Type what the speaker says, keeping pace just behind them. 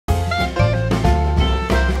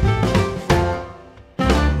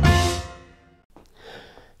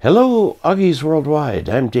Hello, Augies Worldwide.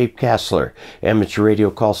 I'm Dave Kassler, amateur radio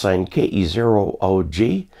call sign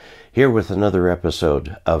KE0OG, here with another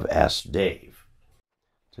episode of Ask Dave.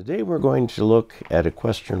 Today we're going to look at a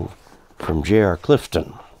question from J.R.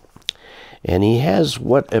 Clifton, and he has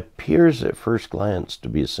what appears at first glance to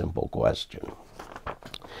be a simple question.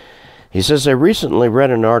 He says, I recently read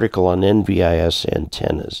an article on NVIS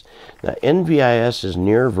antennas. Now, NVIS is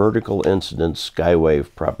Near Vertical Incidence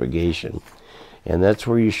Skywave Propagation. And that's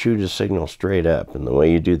where you shoot a signal straight up. And the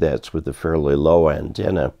way you do that's with a fairly low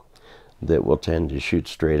antenna that will tend to shoot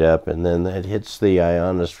straight up. And then that hits the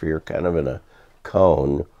ionosphere kind of in a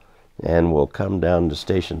cone and will come down to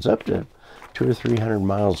stations up to 200 or 300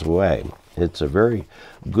 miles away. It's a very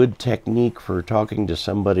good technique for talking to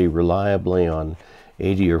somebody reliably on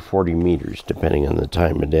 80 or 40 meters, depending on the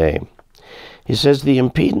time of day. He says the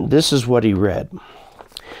impedance, this is what he read.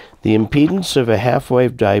 The impedance of a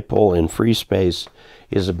half-wave dipole in free space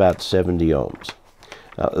is about 70 ohms.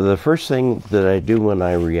 The first thing that I do when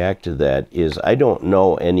I react to that is I don't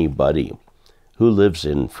know anybody who lives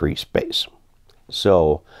in free space.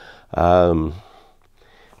 So, I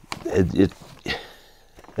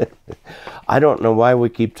don't know why we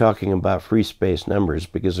keep talking about free space numbers,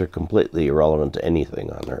 because they're completely irrelevant to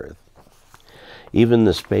anything on Earth. Even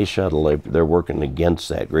the space shuttle, they're working against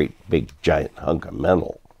that great big giant hunk of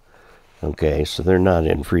metal. Okay, so they're not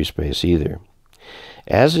in free space either.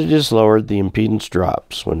 As it is lowered, the impedance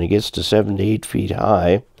drops. When it gets to 7 to 8 feet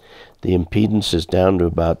high, the impedance is down to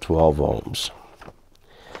about 12 ohms.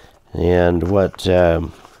 And what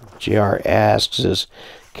JR asks is,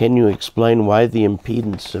 can you explain why the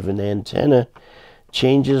impedance of an antenna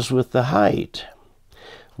changes with the height?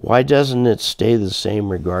 Why doesn't it stay the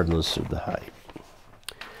same regardless of the height?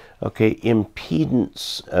 Okay,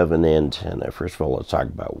 impedance of an antenna. First of all, let's talk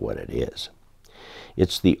about what it is.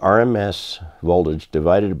 It's the RMS voltage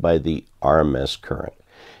divided by the RMS current.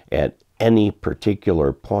 At any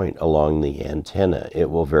particular point along the antenna,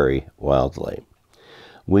 it will vary wildly.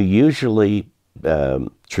 We usually,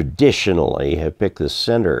 traditionally, have picked the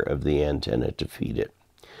center of the antenna to feed it,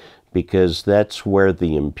 because that's where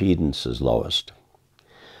the impedance is lowest.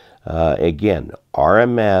 Again,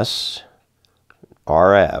 RMS,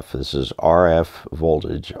 RF, this is RF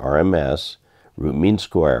voltage, RMS, root mean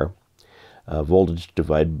square, voltage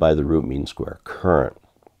divided by the root mean square current.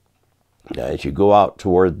 Now, as you go out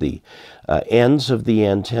toward the ends of the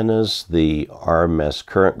antennas, the RMS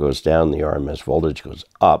current goes down, the RMS voltage goes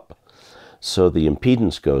up, so the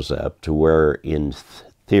impedance goes up to where, in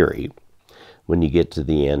theory, when you get to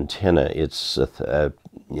the antenna, it's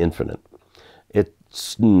infinite.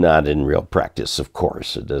 It's not in real practice, of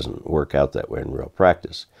course. It doesn't work out that way in real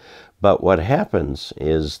practice. But what happens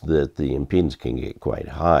is that the impedance can get quite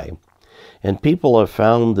high. And people have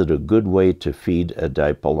found that a good way to feed a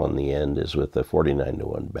dipole on the end is with a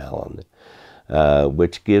 49-to-1 balun,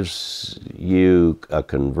 which gives you a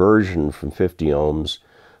conversion from 50 ohms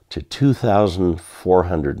to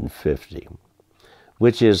 2,450,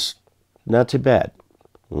 which is not too bad,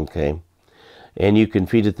 okay? And you can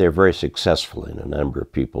feed it there very successfully, and a number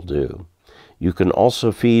of people do. You can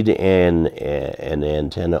also feed an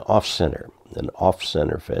antenna off-center, an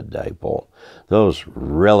off-center fed dipole. Those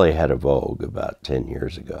really had a vogue about 10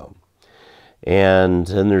 years ago. And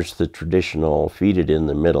then there's the traditional feed it in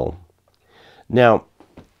the middle. Now,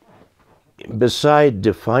 beside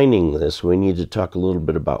defining this, we need to talk a little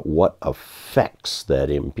bit about what affects that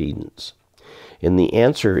impedance. And the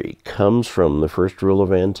answer comes from the first rule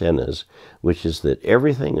of antennas, which is that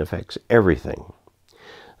everything affects everything.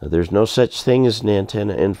 There's no such thing as an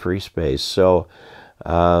antenna in free space, so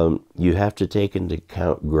you have to take into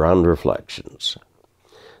account ground reflections.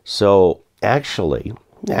 So actually,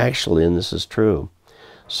 and this is true,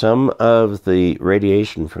 some of the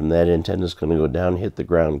radiation from that antenna is going to go down, hit the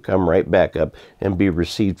ground, come right back up, and be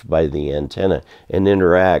received by the antenna and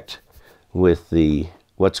interact with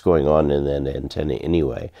what's going on in that antenna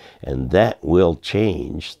anyway. And that will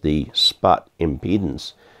change the spot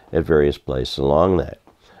impedance at various places along that.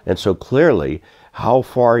 And so clearly, how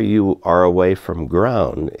far you are away from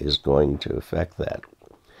ground is going to affect that.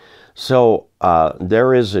 So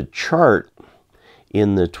there is a chart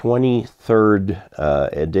in the 23rd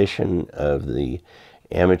edition of the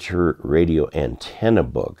Amateur Radio Antenna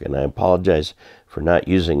book, and I apologize for not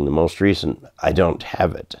using the most recent. I don't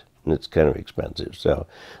have it, and it's kind of expensive, so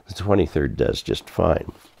the 23rd does just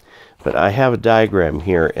fine. But I have a diagram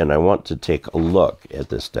here, and I want to take a look at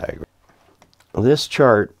this diagram. This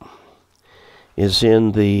chart is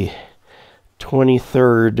in the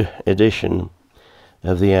 23rd edition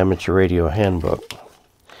of the Amateur Radio Handbook.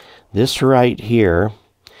 This right here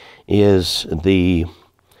is the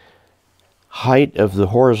height of the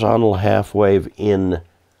horizontal half wave in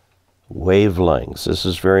wavelengths. This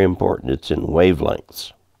is very important. It's in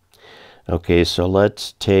wavelengths. Okay, so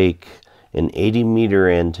let's take an 80-meter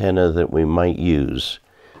antenna that we might use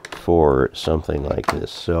for something like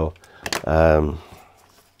this. So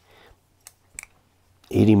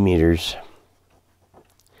 80 meters.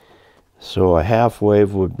 So a half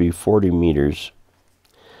wave would be 40 meters,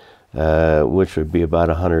 which would be about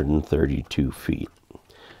 132 feet.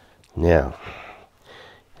 Now,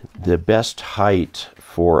 the best height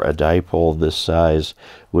for a dipole this size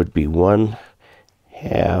would be 1/2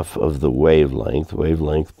 of the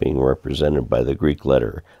wavelength being represented by the Greek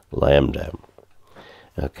letter lambda.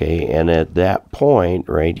 Okay, and at that point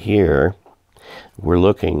right here, we're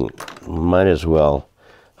looking, might as well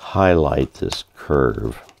highlight this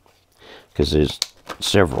curve, because there's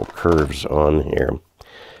several curves on here.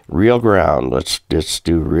 Real ground, let's just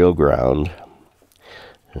do real ground.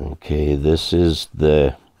 Okay, this is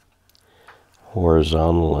the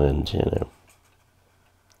horizontal antenna.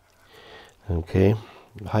 Okay,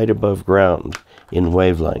 height above ground in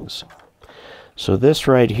wavelengths. So this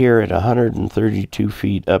right here at 132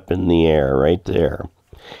 feet up in the air, right there,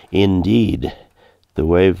 indeed, the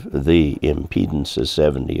impedance is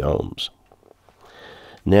 70 ohms.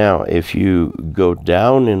 Now, if you go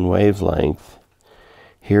down in wavelength,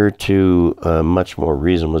 here to much more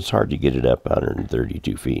reasonable, it's hard to get it up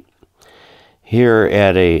 132 feet. Here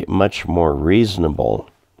at a much more reasonable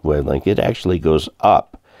wavelength, it actually goes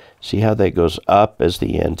up. See how that goes up as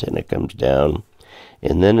the antenna comes down?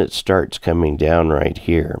 And then it starts coming down right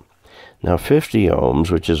here. Now 50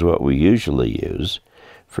 ohms, which is what we usually use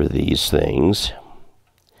for these things,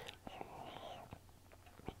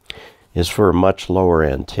 is for a much lower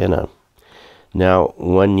antenna. Now,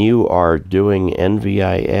 when you are doing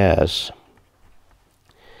NVIS,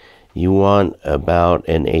 you want about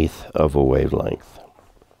 1/8 of a wavelength.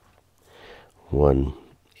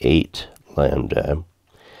 1/8 lambda,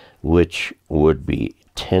 which would be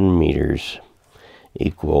 10 meters,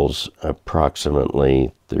 equals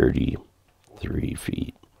approximately 33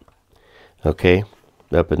 feet. Okay,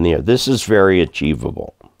 up in the air. This is very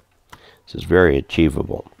achievable. This is very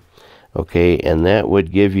achievable. Okay, and that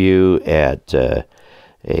would give you at a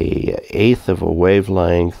 1/8 of a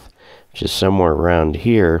wavelength, which is somewhere around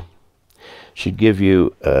here, should give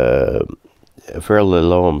you a fairly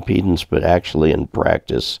low impedance, but actually in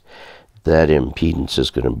practice, that impedance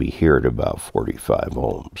is going to be here at about 45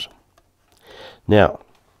 ohms. Now,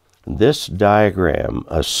 this diagram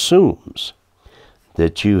assumes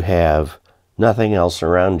that you have nothing else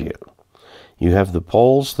around you. You have the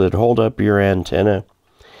poles that hold up your antenna,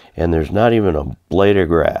 and there's not even a blade of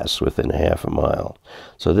grass within 1/2 a mile.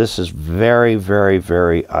 So this is very, very,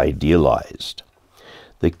 very idealized.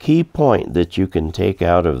 The key point that you can take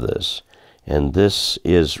out of this, and this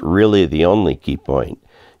is really the only key point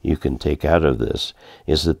you can take out of this,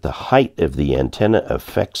 is that the height of the antenna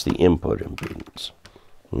affects the input impedance.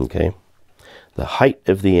 Okay? The height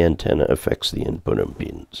of the antenna affects the input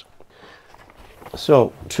impedance.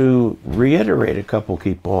 So, to reiterate a couple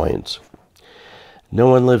key points, no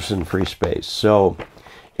one lives in free space, so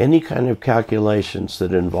any kind of calculations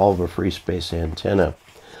that involve a free space antenna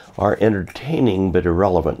are entertaining but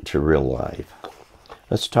irrelevant to real life.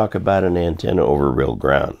 Let's talk about an antenna over real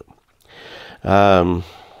ground.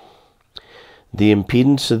 The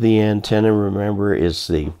impedance of the antenna, remember, is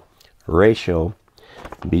the ratio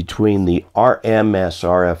between the RMS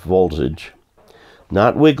RF voltage,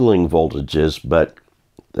 not wiggling voltages, but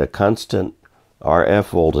the constant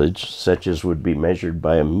RF voltage, such as would be measured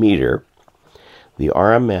by a meter, the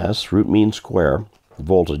RMS, root mean square,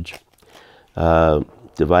 voltage,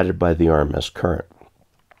 divided by the RMS current.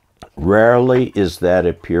 Rarely is that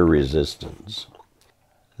a pure resistance.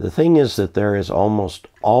 The thing is that there is almost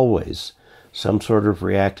always some sort of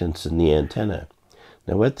reactance in the antenna.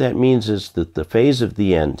 Now what that means is that the phase of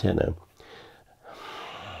the antenna,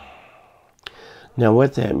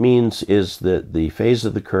 the phase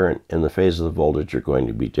of the current and the phase of the voltage are going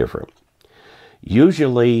to be different.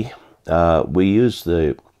 Usually we use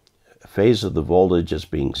the phase of the voltage as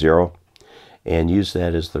being 0 and use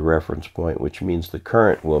that as the reference point, which means the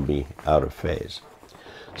current will be out of phase.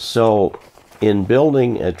 So in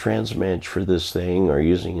building a transmatch for this thing or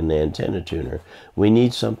using an antenna tuner, we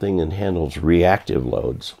need something that handles reactive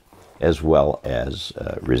loads as well as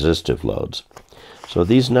resistive loads. So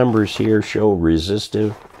these numbers here show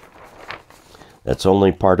resistive. That's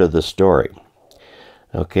only part of the story.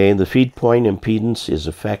 Okay, the feed point impedance is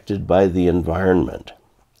affected by the environment,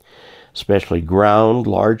 especially ground,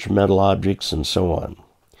 large metal objects, and so on.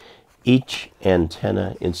 Each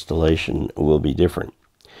antenna installation will be different.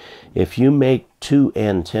 If you make two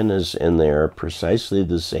antennas and they are precisely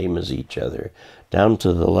the same as each other, down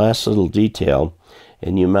to the last little detail,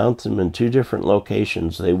 and you mount them in two different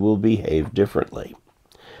locations, they will behave differently.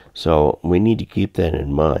 So we need to keep that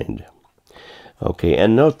in mind. Okay,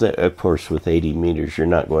 and note that, of course, with 80 meters, you're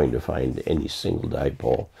not going to find any single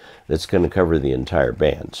dipole that's going to cover the entire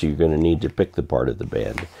band. So you're going to need to pick the part of the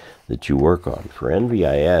band that you work on. For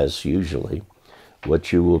NVIS, usually,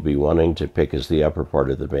 what you will be wanting to pick is the upper part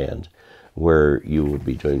of the band where you will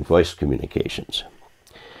be doing voice communications.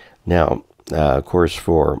 Now, of course,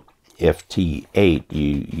 for FT8,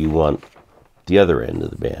 you want the other end of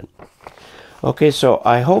the band. Okay, so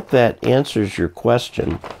I hope that answers your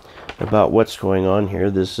question about what's going on here.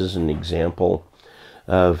 This is an example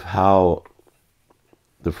of how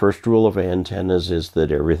the first rule of antennas is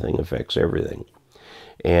that everything affects everything.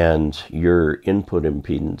 And your input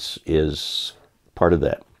impedance is part of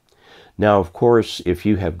that. Now, of course, if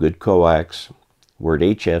you have good coax, we're at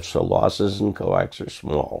HF, so losses in coax are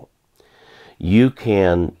small. You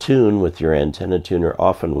can tune with your antenna tuner,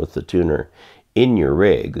 often with the tuner in your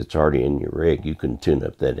rig, that's already in your rig. You can tune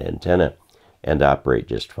up that antenna and operate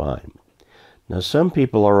just fine. Now, some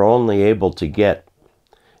people are only able to get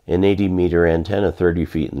an 80-meter antenna 30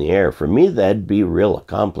 feet in the air. For me, that'd be a real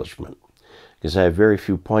accomplishment because I have very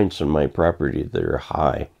few points on my property that are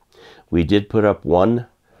high. We did put up one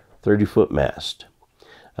 30-foot mast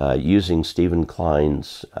using Stephen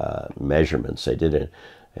Klein's measurements. I did a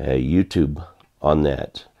YouTube on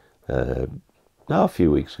that a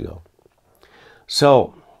few weeks ago.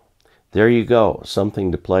 So there you go,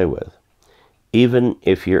 something to play with. Even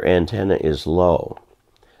if your antenna is low,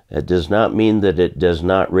 it does not mean that it does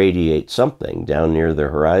not radiate something down near the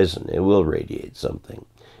horizon. It will radiate something.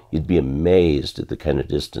 You'd be amazed at the kind of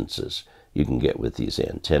distances you can get with these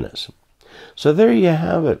antennas. So there you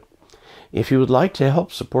have it. If you would like to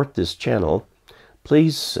help support this channel,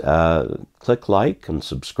 please click like and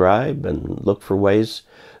subscribe and look for ways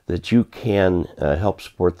that you can help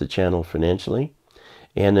support the channel financially.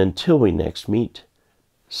 And until we next meet,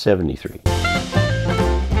 73.